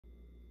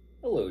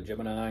Hello,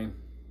 Gemini.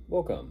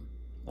 Welcome.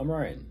 I'm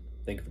Ryan.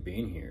 Thank you for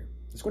being here.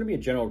 It's going to be a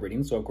general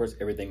reading, so of course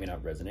everything may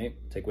not resonate.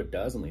 Take what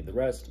does and leave the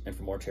rest. And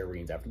for more tarot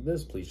readings after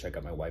this, please check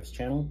out my wife's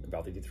channel,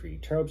 About 53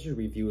 Tarot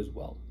Review as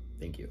well.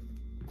 Thank you.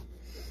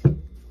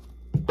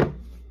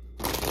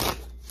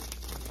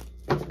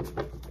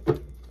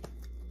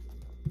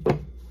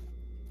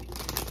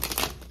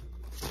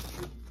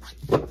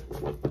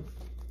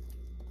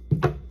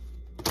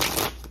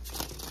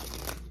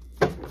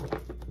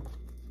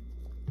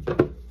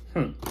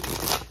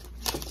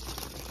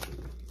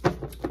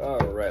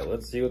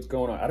 Let's see what's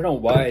going on. I don't know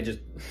why I just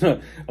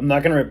I'm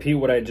not gonna repeat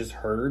what I just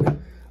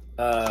heard.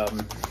 I'll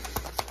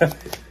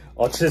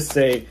just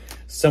say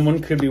someone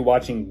could be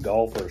watching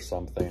golf or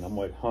something. I'm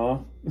like, huh?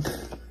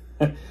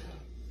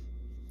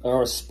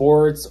 Or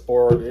sports,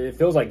 or it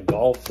feels like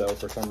golf though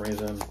for some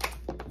reason.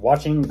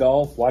 Watching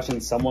golf, watching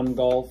someone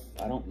golf.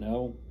 I don't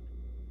know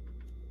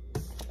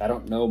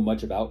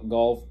much about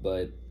golf,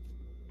 but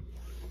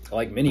I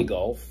like mini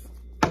golf.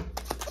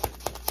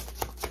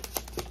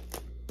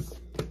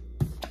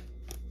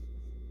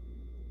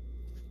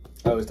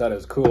 I always thought it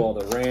was cool, all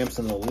the ramps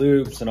and the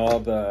loops and all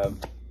the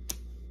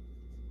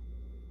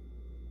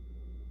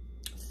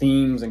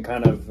themes and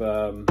kind of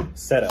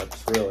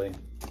setups, really.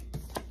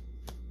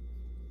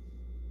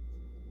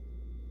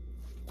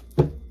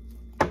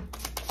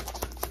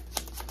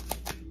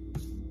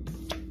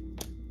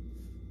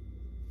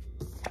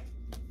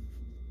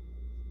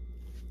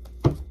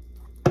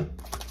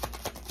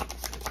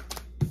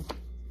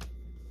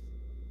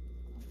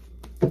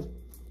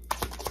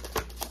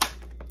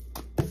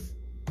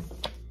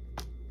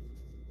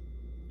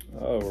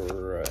 All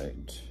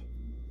right,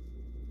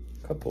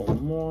 couple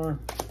more.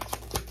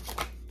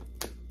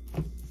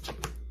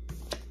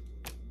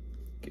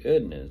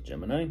 Goodness,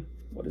 Gemini,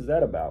 what is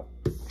that about?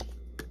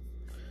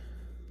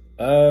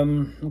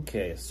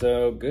 Okay,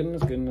 so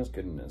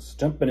goodness.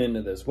 Jumping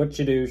into this, what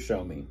you do,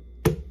 show me.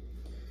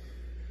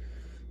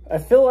 I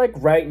feel like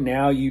right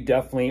now you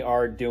definitely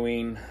are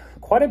doing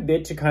quite a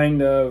bit to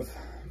kind of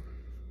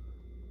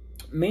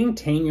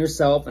maintain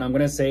yourself, and I'm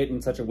going to say it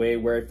in such a way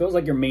where it feels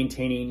like you're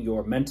maintaining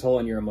your mental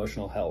and your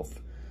emotional health.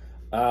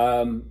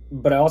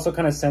 But I also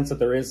kind of sense that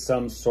there is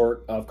some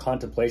sort of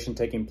contemplation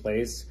taking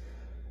place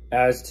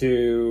as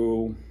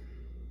to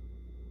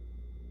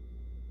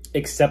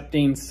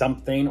accepting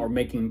something or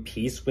making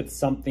peace with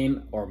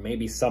something or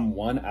maybe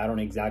someone. I don't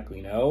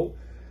exactly know.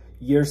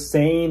 You're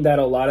saying that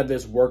a lot of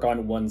this work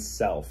on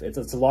oneself,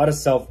 it's a lot of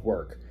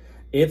self-work.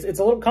 It's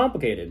a little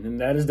complicated, and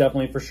that is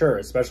definitely for sure,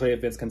 especially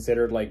if it's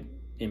considered like,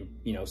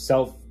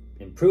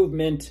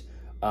 self-improvement,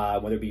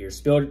 whether it be your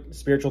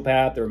spiritual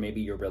path or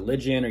maybe your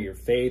religion or your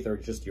faith or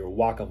just your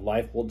walk of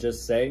life, we'll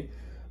just say.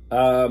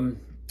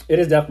 It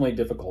is definitely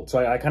difficult.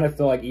 So I kind of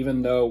feel like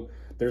even though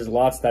there's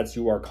lots that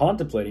you are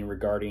contemplating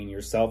regarding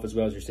yourself as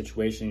well as your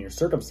situation and your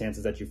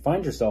circumstances that you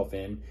find yourself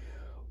in,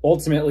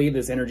 ultimately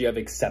this energy of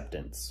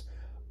acceptance.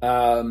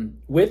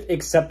 With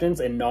acceptance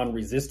and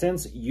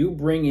non-resistance, you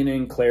bring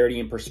in clarity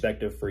and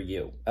perspective for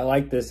you. I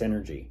like this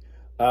energy.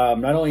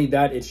 Not only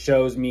that, it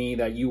shows me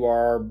that you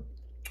are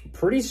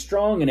pretty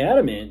strong and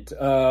adamant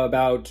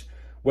about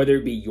whether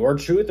it be your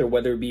truth or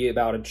whether it be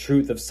about a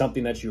truth of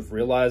something that you've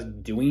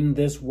realized doing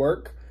this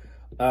work.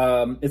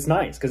 It's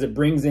nice because it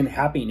brings in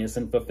happiness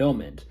and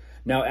fulfillment.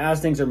 Now, as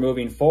things are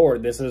moving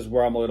forward, this is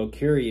where I'm a little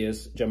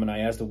curious,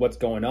 Gemini, as to what's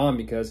going on,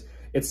 because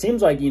it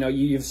seems like,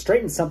 you've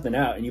straightened something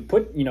out and you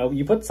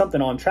put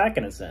something on track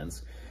in a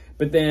sense.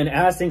 But then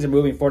as things are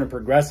moving forward and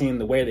progressing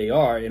the way they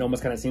are, it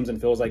almost kind of seems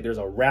and feels like there's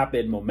a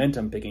rapid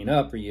momentum picking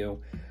up for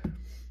you.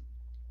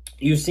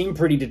 You seem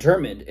pretty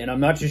determined, and I'm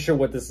not too sure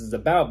what this is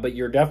about, but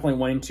you're definitely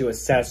wanting to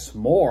assess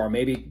more,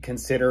 maybe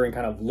consider and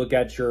kind of look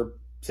at your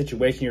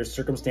situation, your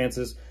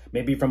circumstances,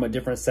 maybe from a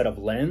different set of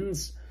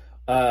lens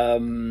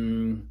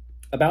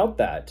about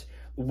that.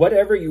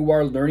 Whatever you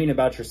are learning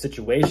about your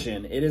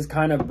situation, it is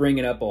kind of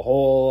bringing up a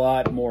whole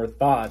lot more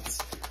thoughts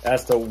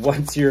as to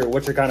what you're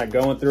kind of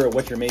going through or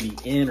what you're maybe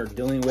in or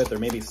dealing with or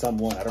maybe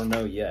someone. I don't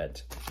know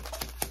yet.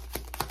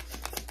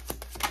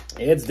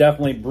 It's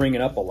definitely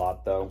bringing up a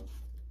lot though.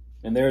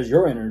 And there's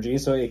your energy.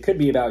 So it could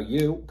be about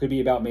you. Could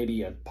be about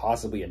maybe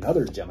possibly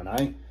another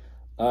Gemini.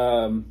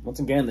 Once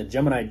again, the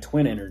Gemini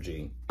twin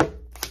energy.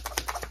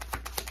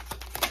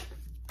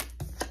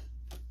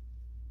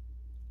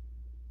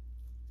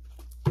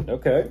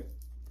 Okay.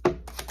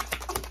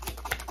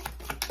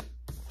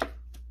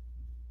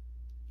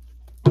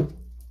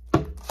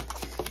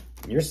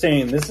 You're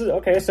saying this is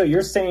okay. So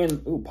you're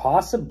saying, ooh,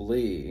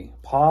 possibly.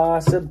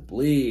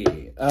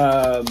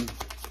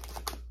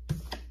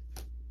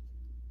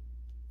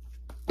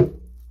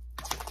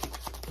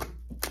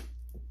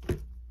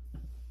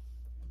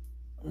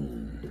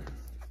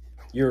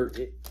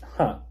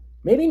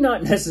 Maybe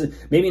not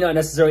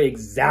necessarily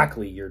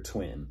exactly your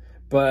twin,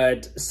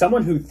 but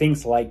someone who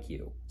thinks like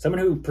you, someone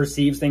who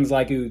perceives things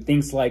like you,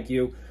 thinks like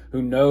you,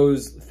 who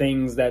knows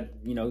things that,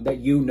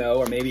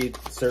 or maybe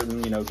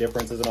certain,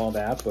 differences and all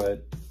that,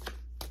 but.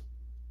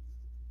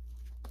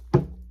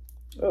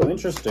 Oh,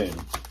 interesting.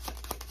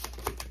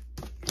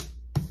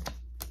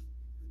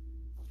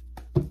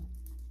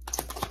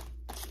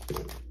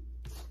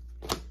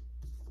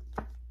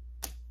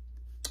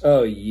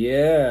 Oh,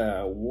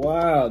 yeah.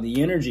 Wow.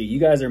 The energy. You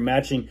guys are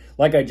matching,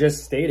 like I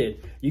just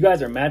stated, you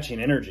guys are matching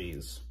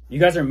energies. You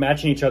guys are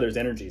matching each other's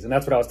energies. And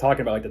that's what I was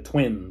talking about, like the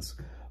twins.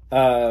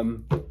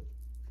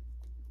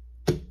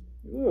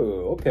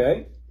 Ooh,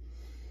 okay.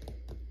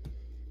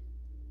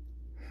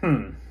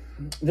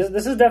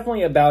 This is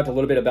definitely about a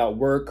little bit about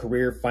work,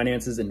 career,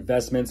 finances,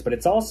 investments, but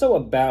it's also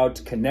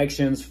about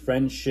connections,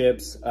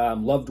 friendships,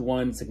 loved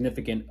ones,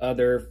 significant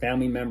other,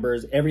 family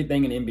members,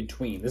 everything and in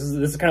between. This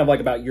is kind of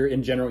like about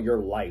in general, your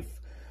life.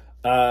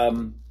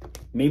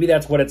 Maybe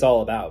that's what it's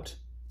all about.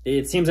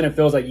 It seems and it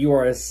feels like you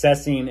are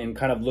assessing and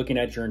kind of looking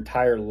at your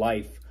entire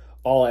life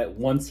all at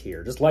once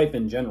here, just life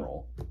in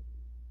general.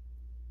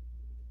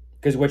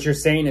 Because what you're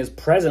saying is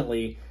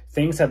presently,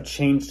 things have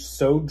changed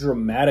so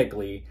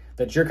dramatically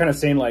that you're kind of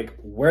saying like,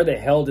 where the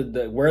hell did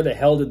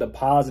the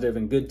positive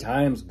and good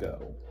times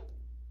go?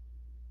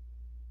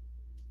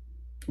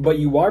 But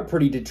you are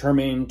pretty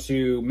determined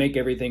to make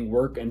everything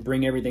work and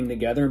bring everything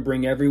together and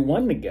bring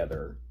everyone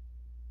together.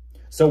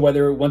 So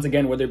whether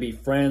it be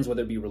friends,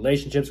 whether it be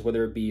relationships,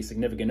 whether it be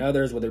significant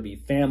others, whether it be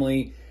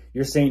family,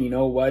 you're saying, you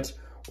know what,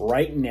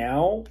 right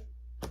now,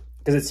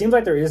 because it seems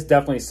like there is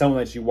definitely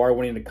someone that you are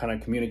wanting to kind of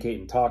communicate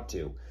and talk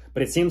to,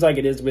 but it seems like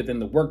it is within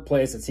the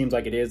workplace. It seems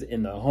like it is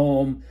in the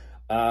home.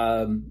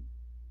 There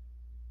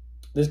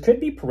could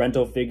be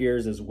parental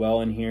figures as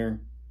well in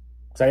here,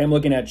 because I am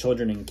looking at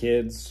children and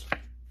kids.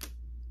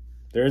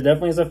 There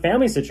definitely is a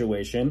family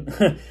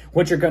situation.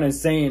 What you're kind of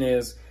saying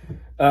is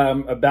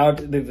about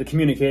the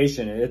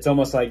communication. It's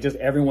almost like just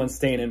everyone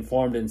staying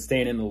informed and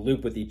staying in the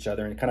loop with each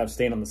other and kind of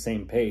staying on the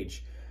same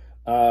page.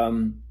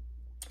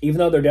 Even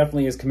though there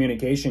definitely is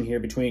communication here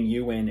between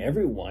you and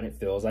everyone, it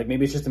feels like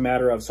maybe it's just a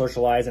matter of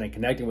socializing and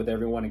connecting with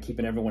everyone and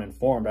keeping everyone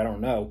informed. I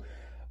don't know.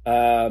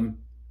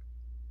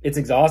 It's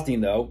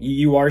exhausting though.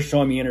 You are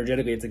showing me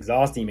energetically it's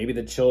exhausting. Maybe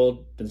the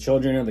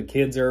children or the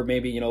kids are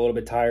maybe, a little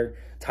bit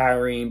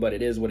tiring, but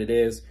it is what it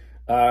is.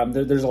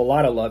 There's a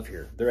lot of love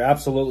here. There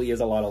absolutely is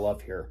a lot of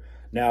love here.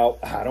 Now,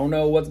 I don't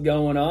know what's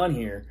going on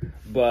here,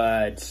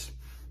 but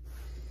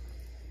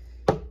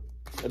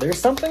there's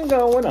something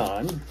going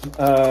on.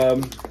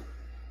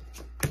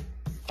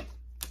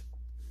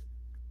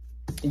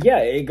 Yeah,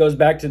 it goes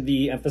back to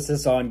the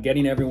emphasis on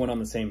getting everyone on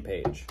the same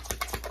page.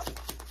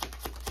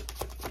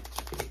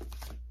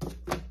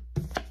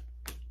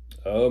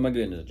 Oh my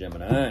goodness,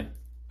 Gemini.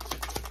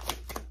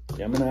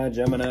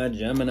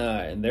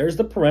 Gemini. And there's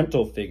the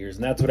parental figures,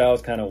 and that's what I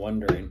was kind of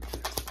wondering.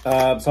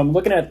 So I'm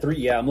looking at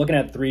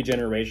three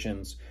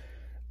generations.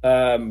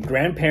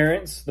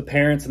 Grandparents, the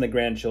parents, and the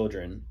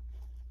grandchildren.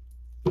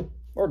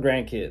 Or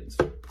grandkids.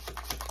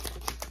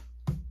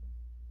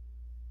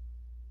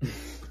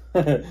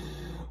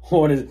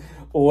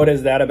 What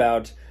is that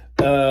about?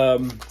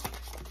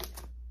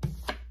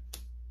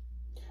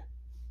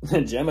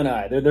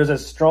 Gemini, there's a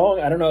strong,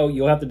 I don't know,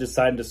 you'll have to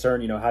decide and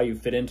discern, how you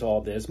fit into all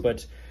this,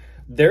 but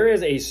there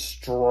is a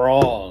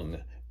strong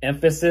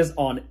emphasis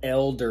on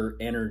elder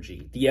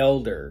energy, the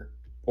elder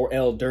or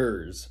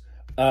elders.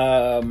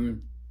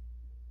 Going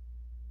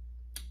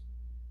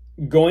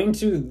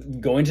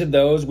to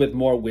those with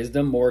more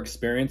wisdom, more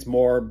experience,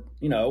 more,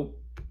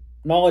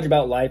 knowledge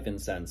about life in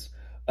sense.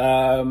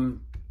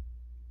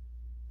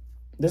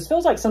 This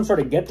feels like some sort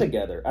of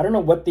get-together. I don't know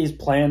what these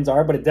plans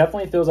are, but it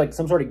definitely feels like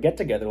some sort of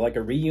get-together, like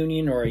a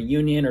reunion or a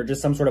union or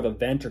just some sort of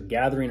event or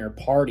gathering or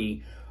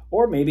party,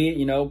 or maybe,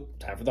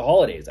 time for the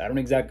holidays. I don't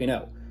exactly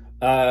know.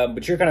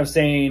 But you're kind of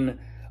saying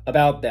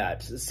about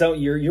that. So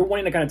you're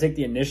wanting to kind of take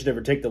the initiative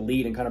or take the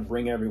lead and kind of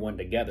bring everyone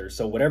together.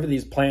 So whatever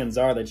these plans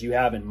are that you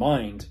have in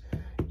mind,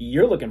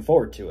 you're looking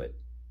forward to it.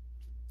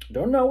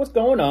 Don't know what's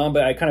going on,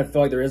 but I kind of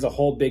feel like there is a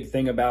whole big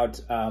thing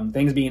about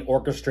things being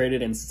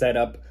orchestrated and set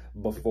up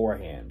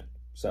beforehand.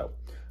 So,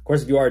 of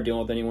course, if you are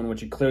dealing with anyone,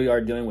 which you clearly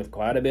are dealing with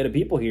quite a bit of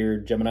people here,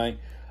 Gemini,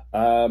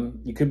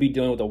 you could be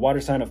dealing with a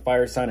water sign, a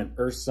fire sign, an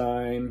earth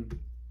sign,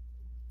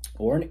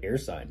 or an air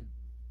sign.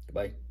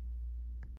 Goodbye.